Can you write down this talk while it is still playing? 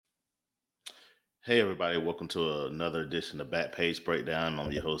Hey everybody, welcome to another edition of BackPage Breakdown.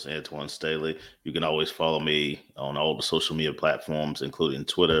 I'm your host Antoine Staley. You can always follow me on all the social media platforms, including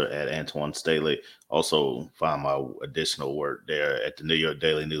Twitter at Antoine Staley. Also find my additional work there at the New York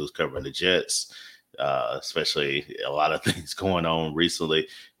Daily News covering the Jets, especially a lot of things going on recently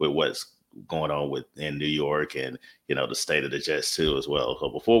with what's going on with in New York and the state of the Jets too as well. So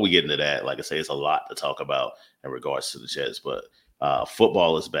before we get into that, like I say, it's a lot to talk about in regards to the Jets, but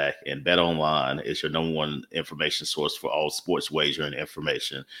football is back, and Bet Online is your number one information source for all sports wagering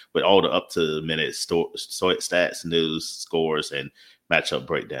information, with all the up to the minute stats, news, scores, and matchup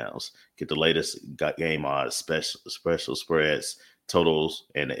breakdowns. Get the latest game odds, special spreads, totals,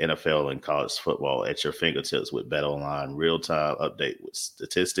 and the NFL and college football at your fingertips with Bet Online real time update with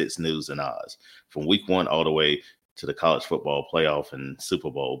statistics, news, and odds from week one all the way to the college football playoff and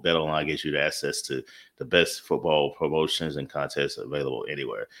Super Bowl. BetOnline gives you the access to the best football promotions and contests available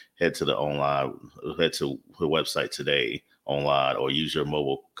anywhere. Head to the website today online or use your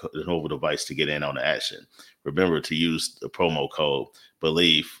mobile device to get in on the action. Remember to use the promo code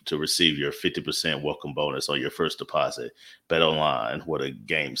BELIEVE to receive your 50% welcome bonus on your first deposit. Bet online where the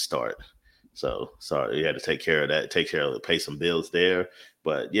games start. So sorry, you had to take care of that, pay some bills there.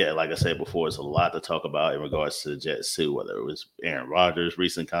 But yeah, like I said before, it's a lot to talk about in regards to the Jets too, whether it was Aaron Rodgers'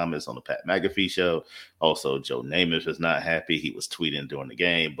 recent comments on the Pat McAfee show. Also, Joe Namath is not happy. He was tweeting during the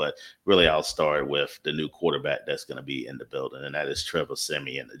game. But really, I'll start with the new quarterback that's going to be in the building, and that is Trevor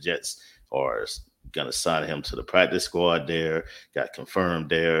Siemian. The Jets are going to sign him to the practice squad there, got confirmed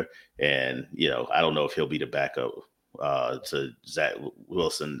there. And, I don't know if he'll be the backup to Zach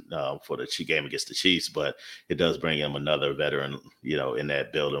Wilson for the game against the Chiefs, but it does bring him another veteran, in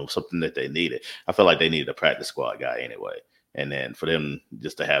that building, something that they needed. I feel like they needed a practice squad guy anyway. And then for them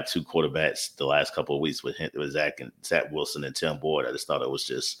just to have two quarterbacks the last couple of weeks with Zach Wilson and Tim Boyd, I just thought it was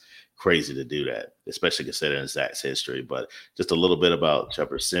just crazy to do that, especially considering Zach's history. But just a little bit about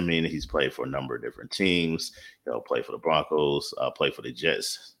Trevor Siemian. He's played for a number of different teams. Played for the Broncos, played for the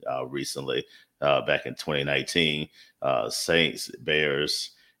Jets recently, back in 2019. Saints,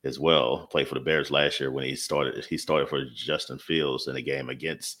 Bears as well. Played for the Bears last year when he started. He started for Justin Fields in a game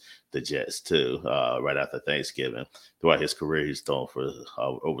against the Jets too, right after Thanksgiving. Throughout his career, he's thrown for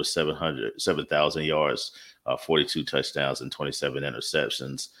over 7,000 yards, 42 touchdowns, and 27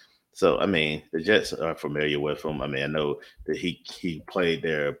 interceptions. So, I mean, the Jets are familiar with him. I mean, I know that he played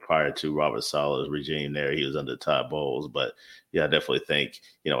there prior to Robert Sala's regime there. He was under Todd Bowles. But, yeah, I definitely think,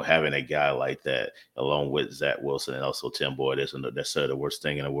 having a guy like that along with Zach Wilson and also Tim Boyd isn't necessarily the worst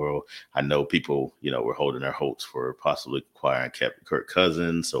thing in the world. I know people, were holding their hopes for possibly acquiring Kirk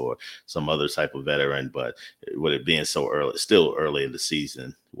Cousins or some other type of veteran. But with it being so early, still early in the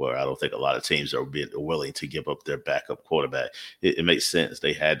season, where I don't think a lot of teams are willing to give up their backup quarterback, it makes sense.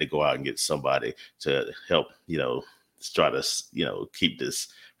 They had to go out and get somebody to help, try to, keep this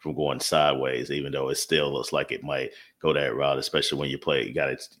from going sideways, even though it still looks like it might go that route, especially when you got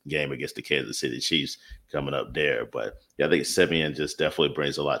a game against the Kansas City Chiefs coming up there. But yeah, I think Simeon just definitely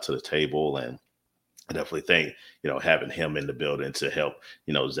brings a lot to the table. And I definitely think, having him in the building to help,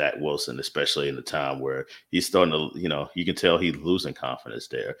 Zach Wilson, especially in the time where he's starting to, you can tell he's losing confidence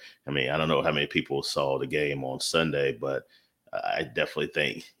there. I mean, I don't know how many people saw the game on Sunday, but I definitely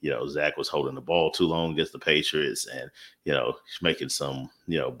think, Zach was holding the ball too long against the Patriots and, making some,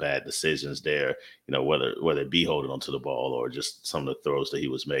 bad decisions there, whether it be holding onto the ball or just some of the throws that he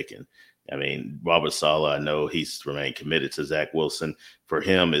was making. I mean, Robert Saleh, I know he's remained committed to Zach Wilson. For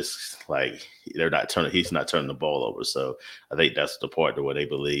him, it's like he's not turning the ball over. So I think that's the part where they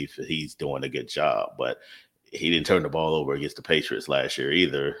believe he's doing a good job. But he didn't turn the ball over against the Patriots last year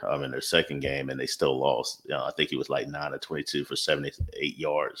either, in their second game, and they still lost. I think he was like 9 of 22 for 78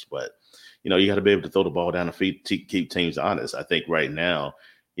 yards. But, you got to be able to throw the ball down the field to keep teams honest. I think right now,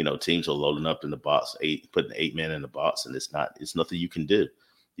 teams are loading up in the box, putting 8 men in the box, and it's nothing you can do.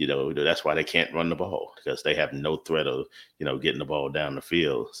 That's why they can't run the ball, because they have no threat of, getting the ball down the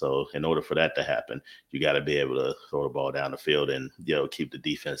field. So in order for that to happen, you got to be able to throw the ball down the field and, keep the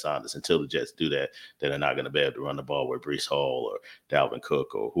defense honest. Until the Jets do that, then they're not going to be able to run the ball with Brees Hall or Dalvin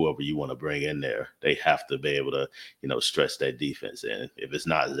Cook or whoever you want to bring in there. They have to be able to, stretch that defense. And if it's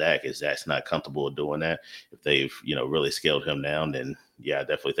not Zach, if Zach's not comfortable doing that, if they've, really scaled him down, then yeah, I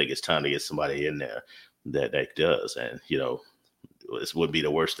definitely think it's time to get somebody in there that does. And, this would be the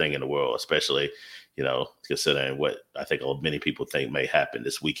worst thing in the world, especially, considering what I think many people think may happen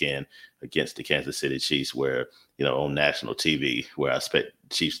this weekend against the Kansas City Chiefs, where, on national TV, where I expect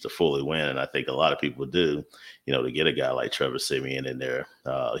Chiefs to fully win. And I think a lot of people do, to get a guy like Trevor Siemian in there.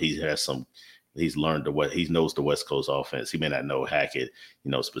 He has some he's learned he knows the West Coast offense. He may not know Hackett,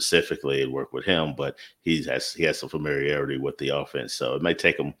 specifically and work with him, but he has some familiarity with the offense. So it may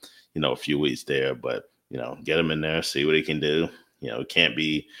take him, a few weeks there, but get him in there, see what he can do. It can't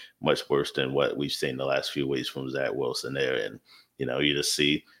be much worse than what we've seen the last few weeks from Zach Wilson there, and you just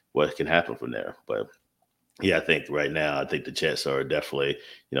see what can happen from there. But yeah, I think right now, I think the Jets are definitely,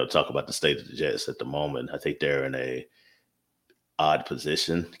 talk about the state of the Jets at the moment. I think they're in a odd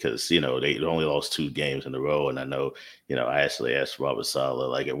position because they only lost 2 games in a row, and I know I actually asked Robert Saleh,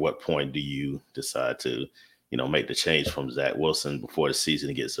 like, at what point do you decide to make the change from Zach Wilson before the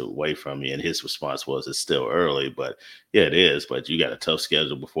season gets away from you? And his response was, it's still early, but yeah, it is. But you got a tough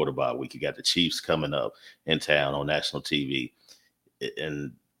schedule before the bye week. You got the Chiefs coming up in town on national TV,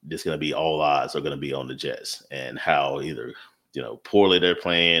 and it's going to be all odds are going to be on the Jets and how either poorly they're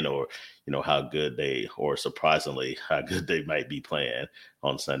playing, or how good or surprisingly how good they might be playing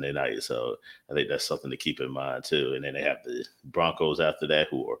on Sunday night. So I think that's something to keep in mind too. And then they have the Broncos after that,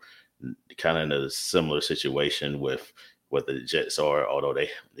 who are kind of in a similar situation with what the Jets are, although they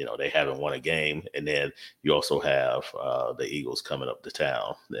haven't won a game. And then you also have the Eagles coming up to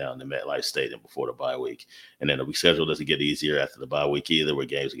town down in MetLife Stadium before the bye week. And then the schedule doesn't get easier after the bye week either, with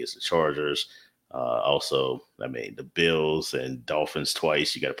games against the Chargers. Also, I mean, the Bills and Dolphins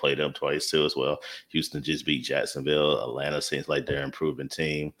twice. You got to play them twice too as well. Houston just beat Jacksonville. Atlanta seems like they're an improving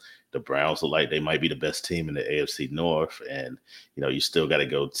team. The Browns look like they might be the best team in the AFC North. And, you still got to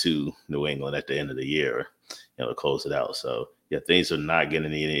go to New England at the end of the year, to close it out. So, yeah, things are not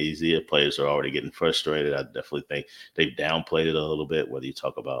getting any easier. Players are already getting frustrated. I definitely think they've downplayed it a little bit, whether you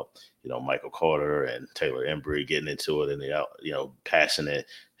talk about, Michael Carter and Taylor Embry getting into it and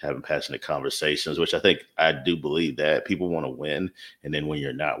having passionate conversations, which I do believe that people want to win. And then when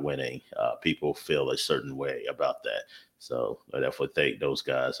you're not winning, people feel a certain way about that. So I definitely think those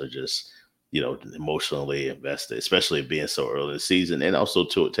guys are just, emotionally invested, especially being so early in the season. And also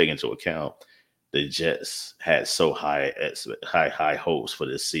to take into account the Jets had so high hopes for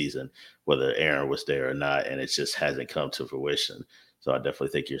this season, whether Aaron was there or not, and it just hasn't come to fruition. So I definitely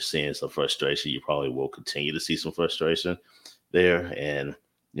think you're seeing some frustration. You probably will continue to see some frustration there. And,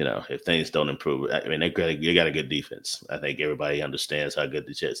 if things don't improve, I mean, they got a good defense. I think everybody understands how good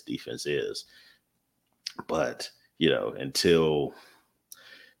the Jets defense is. But, until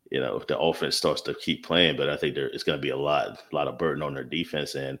the offense starts to keep playing, but I think it's going to be a lot of burden on their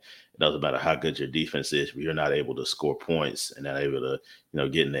defense. And it doesn't matter how good your defense is, if you're not able to score points and not able to,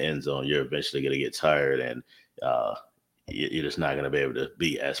 get in the end zone, you're eventually going to get tired, and you're just not going to be able to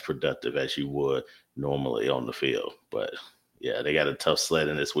be as productive as you would normally on the field. But yeah, they got a tough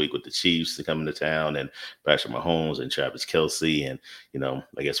sledding this week with the Chiefs to come into town, and Patrick Mahomes and Travis Kelce. And,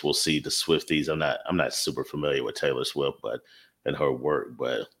 I guess we'll see the Swifties. I'm not super familiar with Taylor Swift, and her work,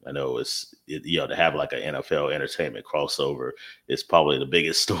 but I know to have like an NFL entertainment crossover is probably the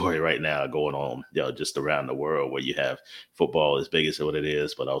biggest story right now going on, just around the world, where you have football as big as what it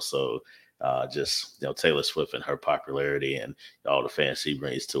is, but also just Taylor Swift and her popularity and all the fans she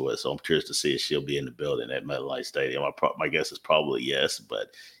brings to it. So I'm curious to see if she'll be in the building at MetLife Stadium. My guess is probably yes,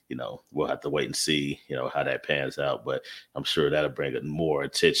 but we'll have to wait and see how that pans out. But I'm sure that'll bring more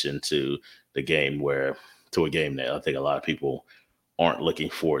attention to the game to a game that I think a lot of people aren't looking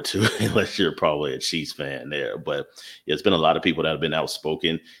forward to, unless you're probably a Chiefs fan there. But yeah, it's been a lot of people that have been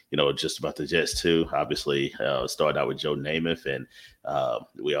outspoken, just about the Jets too. Obviously, started out with Joe Namath, and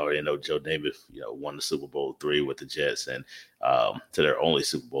we already know Joe Namath, won the Super Bowl III with the Jets, and to their only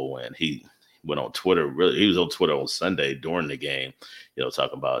Super Bowl win. He went on Twitter. Really, he was on Twitter on Sunday during the game,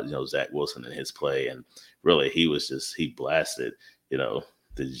 talking about Zach Wilson and his play, and really he blasted,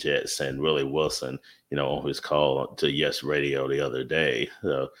 the Jets and really Wilson, on his call to Yes Radio the other day.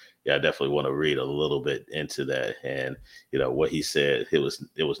 So yeah, I definitely want to read a little bit into that. And, what he said, it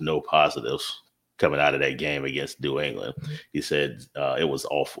was no positives coming out of that game against New England. He said it was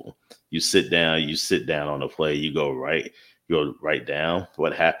awful. You sit down on the play, you go right down.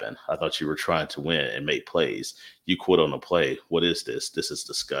 What happened? I thought you were trying to win and make plays. You quit on the play. What is this? This is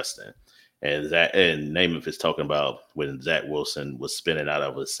disgusting. And Namath is talking about when Zach Wilson was spinning out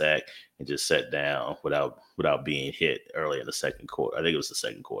of a sack and just sat down without being hit early in the second quarter. I think it was the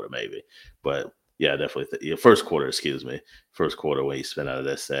second quarter, maybe. But yeah, definitely first quarter. First quarter when he spun out of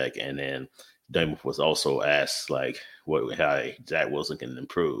that sack, and then Namath was also asked how Zach Wilson can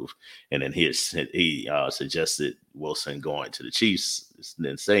improve, and then he suggested Wilson going to the Chiefs, and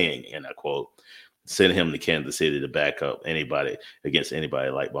then saying, and I quote, send him to Kansas City to back up against anybody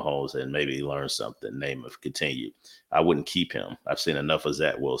like Mahomes and maybe learn something. Namath continued. I wouldn't keep him. I've seen enough of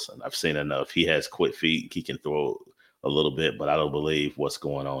Zach Wilson. I've seen enough. He has quick feet. He can throw a little bit, but I don't believe what's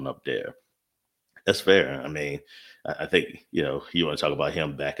going on up there. That's fair. I mean, I think, you want to talk about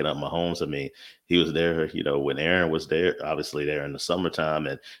him backing up Mahomes. I mean, he was there, when Aaron was there, obviously there in the summertime,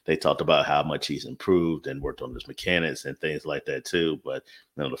 and they talked about how much he's improved and worked on his mechanics and things like that too. But,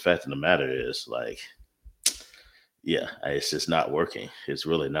 the fact of the matter is, like, yeah, it's just not working. It's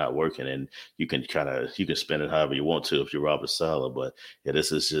really not working. And you can spend it however you want to if you're Robert Saleh. But yeah,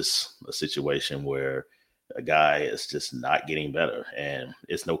 this is just a situation where a guy is just not getting better. And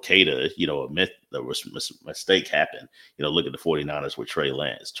it's okay to, admit the mistake happened. Look at the 49ers with Trey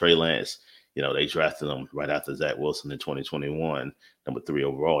Lance. Trey Lance, they drafted him right after Zach Wilson in 2021, number 3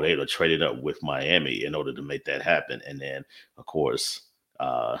 overall. They'd have traded up with Miami in order to make that happen. And then, of course,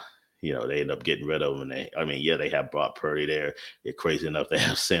 they end up getting rid of him. They have Brock Purdy there. It's crazy enough they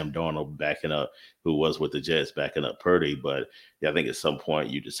have Sam Darnold backing up, who was with the Jets backing up Purdy. But yeah, I think at some point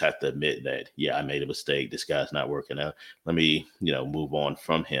you just have to admit that, yeah, I made a mistake. This guy's not working out. Let me, move on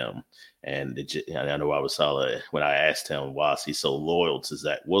from him. And I know Robert Saleh, when I asked him why is he so loyal to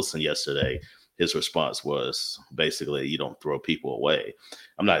Zach Wilson yesterday, his response was basically, you don't throw people away.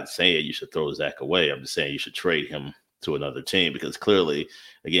 I'm not saying you should throw Zach away. I'm just saying you should trade him to another team, because clearly,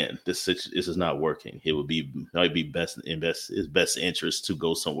 again, this is not working. Might be his best interest to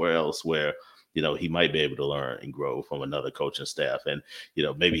go somewhere else where, he might be able to learn and grow from another coaching staff. And,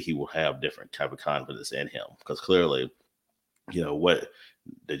 maybe he will have different type of confidence in him, because clearly, what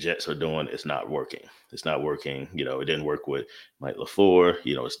the Jets are doing is not working. It's not working. It didn't work with Mike LaFleur.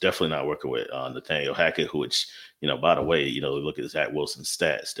 It's definitely not working with Nathaniel Hackett, which, by the way, look at Zach Wilson's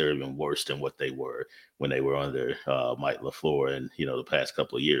stats. They're even worse than what they were when they were under Mike LaFleur and, the past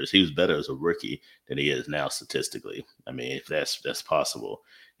couple of years. He was better as a rookie than he is now statistically. I mean, if that's possible.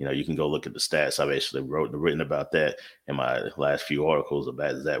 You can go look at the stats. I've actually written about that in my last few articles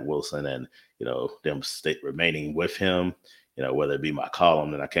about Zach Wilson and, them remaining with him. Whether it be my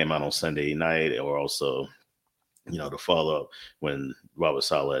column that I came out on Sunday night, or also, the follow up when Robert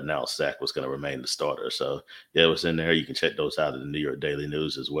Saleh announced Zach was going to remain the starter. So yeah, it was in there. You can check those out in the New York Daily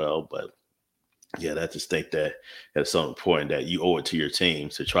News as well. But yeah, I just think that at some point that you owe it to your team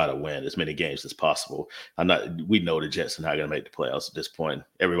to try to win as many games as possible. We know the Jets are not going to make the playoffs at this point.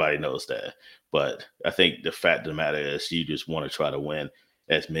 Everybody knows that. But I think the fact of the matter is you just want to try to win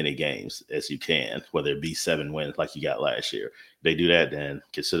as many games as you can, whether it be 7 wins like you got last year. If they do that, then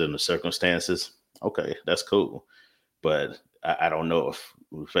considering the circumstances, okay, that's cool. But I don't know if,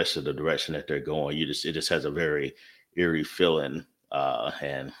 especially the direction that they're going, it just has a very eerie feeling.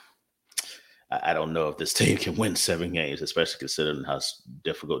 And I don't know if this team can win 7 games, especially considering how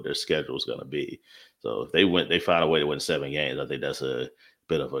difficult their schedule is going to be. So if they find a way to win 7 games, I think that's a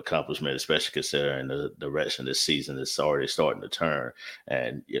bit of an accomplishment, especially considering the direction this season is already starting to turn.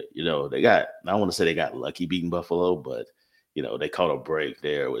 And, I don't want to say they got lucky beating Buffalo, but, they caught a break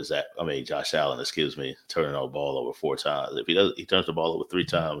there with Josh Allen, turning the ball over 4 times. If he turns the ball over 3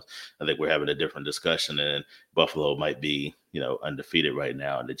 times, I think we're having a different discussion. And Buffalo might be, undefeated right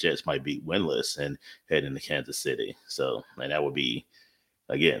now, and the Jets might be winless and head into Kansas City. So, and that would be,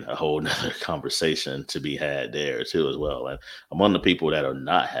 again, a whole nother conversation to be had there too as well. And among the people that are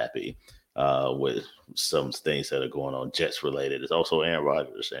not happy with some things that are going on Jets related is also Aaron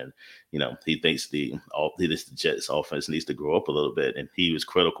Rodgers. And, he thinks the Jets offense needs to grow up a little bit. And he was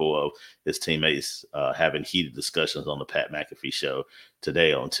critical of his teammates having heated discussions on the Pat McAfee show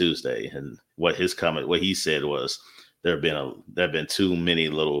today on Tuesday. And what he said was, there have been too many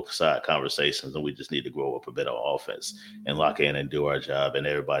little side conversations, and we just need to grow up a bit on offense and lock in and do our job, and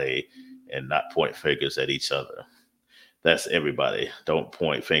everybody, and not point fingers at each other. That's everybody. Don't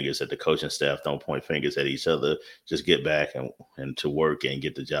point fingers at the coaching staff. Don't point fingers at each other. Just get back and to work and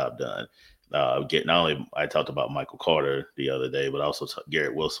get the job done. Not only I talked about Michael Carter the other day, but also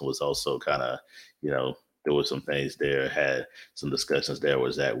Garrett Wilson was also kind of, there were some things there, had some discussions there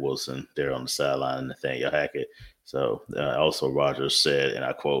with Zach Wilson there on the sideline, Nathaniel Hackett. So also Rodgers said, and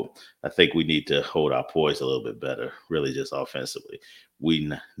I quote, "I think we need to hold our poise a little bit better, really just offensively.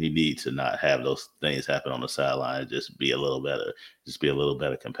 We need to not have those things happen on the sideline, just be a little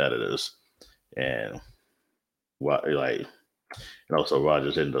better competitors." And like, and also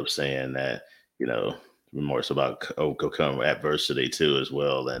Rodgers ended up saying that, remorse about overcoming adversity too as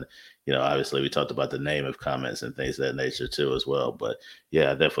well. And, obviously we talked about the name of comments and things of that nature too as well. But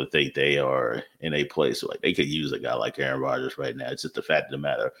yeah, I definitely think they are in a place where, like, they could use a guy like Aaron Rodgers right now. It's just the fact of the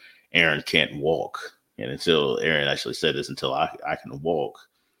matter, Aaron can't walk. And until Aaron actually said this, until I can walk,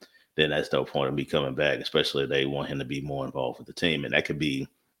 then that's no point in me coming back, especially if they want him to be more involved with the team. And that could be,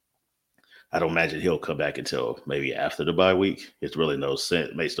 I don't imagine he'll come back until maybe after the bye week. It's really no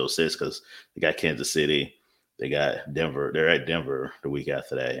sense, makes no sense, because they got Kansas City, They got Denver. They're at Denver the week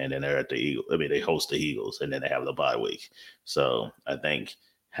after that, and then they're at the Eagles. I mean, they host the Eagles, and then they have the bye week. So I think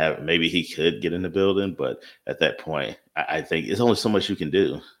maybe he could get in the building, but at that point, I think it's only so much you can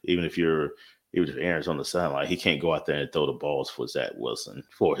do. Even if Aaron's on the sideline, he can't go out there and throw the balls for Zach Wilson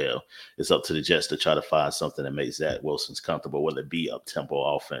for him. It's up to the Jets to try to find something that makes Zach Wilson's comfortable, whether it be up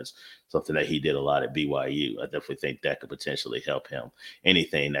tempo offense, something that he did a lot at BYU. I definitely think that could potentially help him.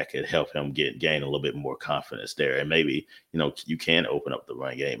 Anything that could help him gain a little bit more confidence there. And maybe, you can open up the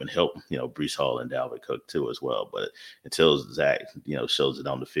run game and help, Brees Hall and Dalvin Cook too as well. But until Zach, shows it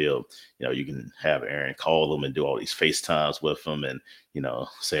on the field, you can have Aaron call him and do all these FaceTimes with him and,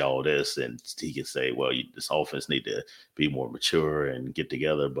 say all this, and he can say, well, this offense need to be more mature and get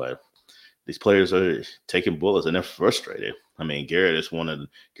together. But these players are taking bullets and they're frustrated. I mean, Garrett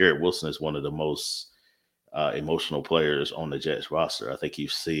Wilson is one of the most emotional players on the Jets roster. I think you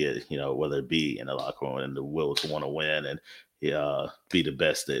see it, whether it be in the locker room and the will to want to win and be the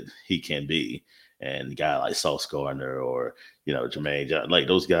best that he can be. And a guy like Sauce Gardner or, Jermaine Johnson, like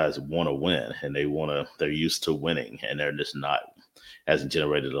those guys want to win and they're used to winning and they're just hasn't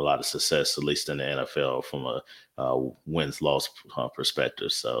generated a lot of success, at least in the NFL from a wins-loss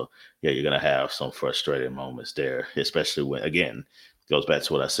perspective. So, yeah, you're going to have some frustrating moments there, especially when, again, goes back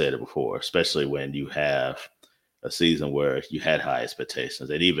to what I said before, especially when you have a season where you had high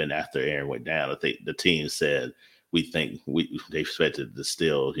expectations. And even after Aaron went down, I think the team said, they expected to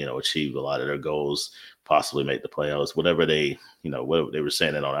still, achieve a lot of their goals, possibly make the playoffs, whatever they were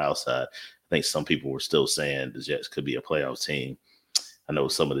saying it on the outside. I think some people were still saying the Jets could be a playoff team. I know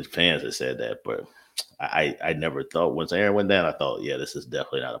some of the fans that said that, but I never thought once Aaron went down, I thought, yeah, this is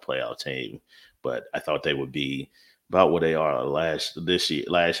definitely not a playoff team. But I thought they would be about what they are last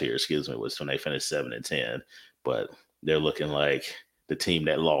year, was when they finished 7-10. But they're looking like the team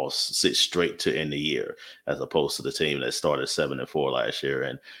that lost 6 straight to end the year, as opposed to the team that started 7-4 last year.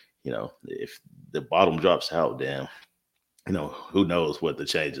 And, if the bottom drops out, then who knows what the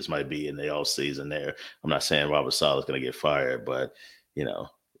changes might be in the off season there. I'm not saying Robert Saleh is going to get fired, but,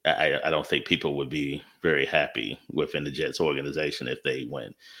 I don't think people would be very happy within the Jets organization if they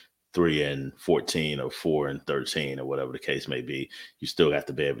went 3-14 or 4-13 or whatever the case may be. You still have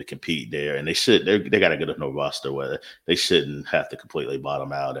to be able to compete there, and they got a good enough roster where they shouldn't have to completely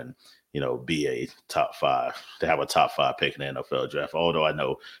bottom out and be a top 5 to have a top 5 pick in the NFL draft. Although I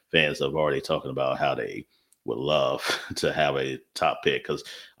know fans have already talking about how they would love to have a top pick because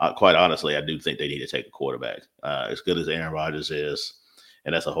quite honestly, I do think they need to take a quarterback. As good as Aaron Rodgers is,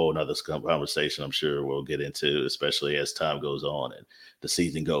 and that's a whole nother conversation I'm sure we'll get into, especially as time goes on and the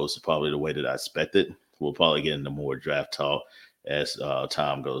season goes probably the way that I expected. We'll probably get into more draft talk as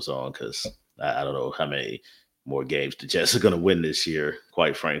time goes on because I don't know how many more games the Jets are going to win this year,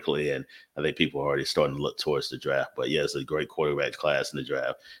 quite frankly. And I think people are already starting to look towards the draft. But yeah, it's a great quarterback class in the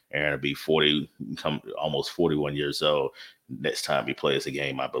draft. Aaron will be almost 41 years old next time he plays a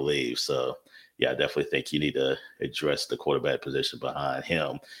game, I believe. So yeah, I definitely think you need to address the quarterback position behind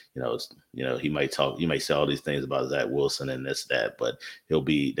him. He might say all these things about Zach Wilson and this, that, but they're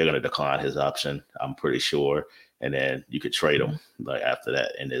going to decline his option, I'm pretty sure. And then you could trade him like after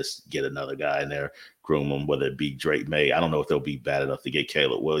that and just get another guy in there, groom him, whether it be Drake May. I don't know if they'll be bad enough to get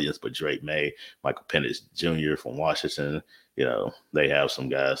Caleb Williams, but Drake May, Michael Penix Jr. from Washington, they have some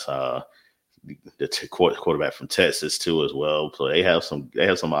guys, the quarterback from Texas too as well. So they have some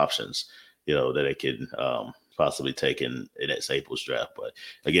options, that they can possibly take in that April's draft. But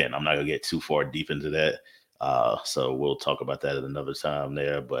again, I'm not gonna get too far deep into that. So we'll talk about that at another time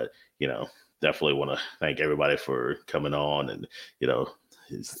there. But definitely want to thank everybody for coming on and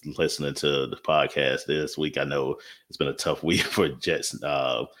listening to the podcast this week. I know it's been a tough week for the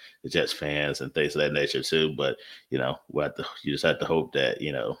Jets fans and things of that nature too. But you just have to hope that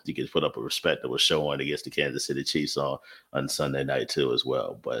you can put up a respectable showing against the Kansas City Chiefs on Sunday night too as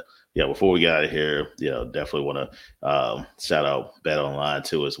well. But yeah, before we get out of here, definitely want to shout out Bet Online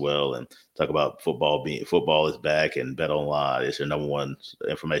too as well and talk about football. Football is back, and Bet Online is your number one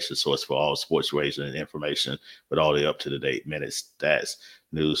information source for all sports wagering information with all the up to date minutes, stats,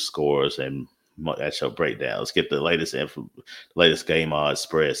 news, scores, and matchup breakdowns. Get the latest game odds,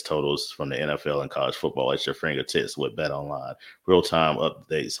 spreads, totals from the NFL and college football at your fingertips with Bet Online. Real time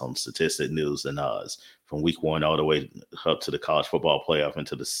updates on statistic, news, and odds from week 1 all the way up to the college football playoff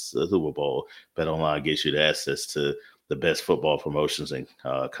into the Super Bowl. Bet Online gives you the access to the best football promotions and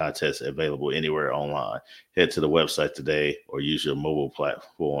contests available anywhere online. Head to the website today or use your mobile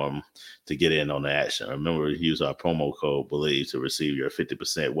platform to get in on the action. Remember, use our promo code BELIEVE to receive your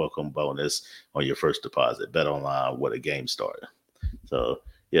 50% welcome bonus on your first deposit. Bet Online, what a game starter. So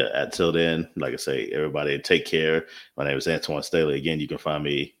yeah, until then, like I say, everybody take care. My name is Antoine Staley. Again, you can find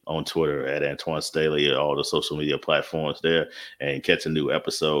me on Twitter at Antoine Staley, all the social media platforms there, and catch a new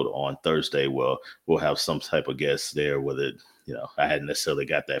episode on Thursday. Well, we'll have some type of guest there with it. I hadn't necessarily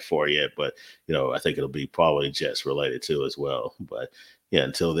got that far yet, but I think it'll be probably Jets related too as well. But yeah,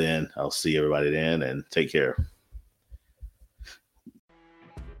 until then, I'll see everybody then, and take care.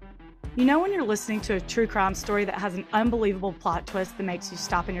 You know when you're listening to a true crime story that has an unbelievable plot twist that makes you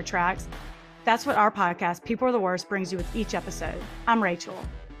stop in your tracks? That's what our podcast, People Are the Worst, brings you with each episode. I'm Rachel.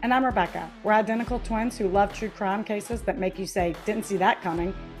 And I'm Rebecca. We're identical twins who love true crime cases that make you say, didn't see that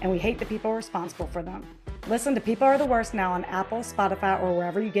coming, and we hate the people responsible for them. Listen to People Are the Worst now on Apple, Spotify, or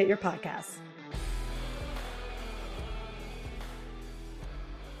wherever you get your podcasts.